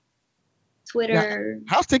 TikTok, Twitter.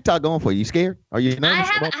 Now, how's TikTok going for you? You scared? Are you nervous?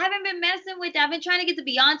 I haven't been messing with it. I've been trying to get the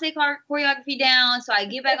Beyonce choreography down, so I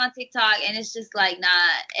get back on TikTok, and it's just like, nah,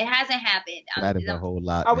 it hasn't happened. That is a whole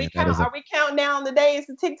lot. Are we counting down the days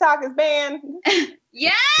that TikTok is banned?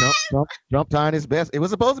 Yes. Trump trying his best. It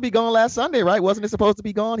was supposed to be gone last Sunday, right? Wasn't it supposed to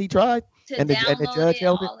be gone? He tried. And the judge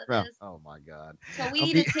held it. Oh my God. So we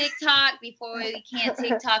need a TikTok before we can't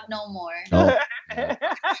TikTok no more. Oh.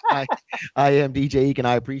 I am DJ Eakin.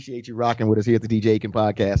 I appreciate you rocking with us here at the DJ Eakin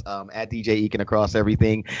podcast. At DJ Eakin across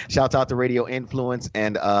everything. Shouts out to Radio Influence,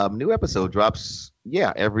 and new episode drops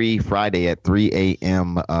every Friday at 3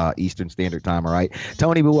 a.m. Eastern Standard Time. All right,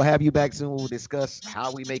 Tony, we will have you back soon. We'll discuss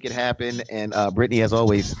how we make it happen. And Brittany, as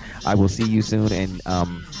always, I will see you soon. And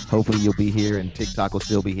hopefully you'll be here and TikTok will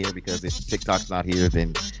still be here, because if TikTok's not here,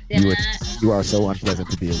 then you are so unpleasant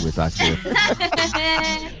to deal with, I swear.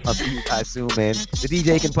 I'll see you guys soon, man. The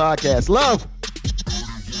DJ Aiken Podcast. Love.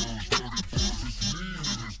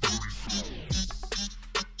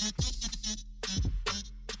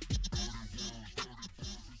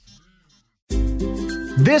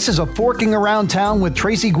 This is a Forking Around Town with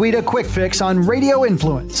Tracy Guida quick fix on Radio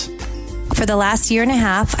Influence. For the last year and a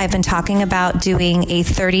half, I've been talking about doing a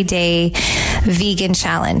 30-day vegan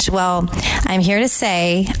challenge. Well, I'm here to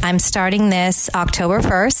say I'm starting this October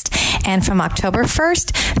 1st, and from October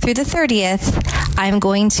 1st through the 30th, I'm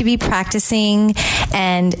going to be practicing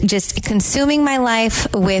and just consuming my life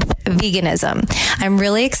with veganism. I'm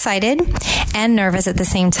really excited and nervous at the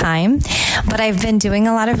same time, but I've been doing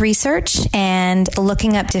a lot of research and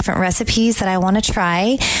looking up different recipes that I want to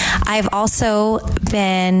try. I've also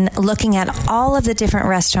been looking at all of the different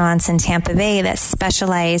restaurants in Tampa Bay that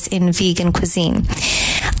specialize in vegan cuisine.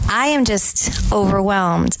 I am just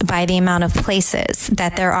overwhelmed by the amount of places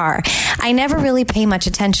that there are. I never really pay much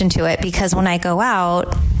attention to it because when I go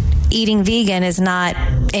out, eating vegan is not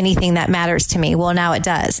anything that matters to me. Well, now it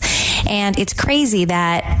does. And it's crazy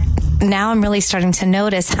that now I'm really starting to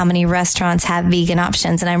notice how many restaurants have vegan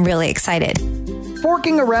options, and I'm really excited.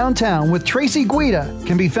 Forking Around Town with Tracy Guida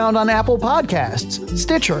can be found on Apple Podcasts,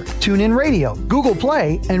 Stitcher, TuneIn Radio, Google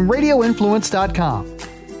Play, and RadioInfluence.com.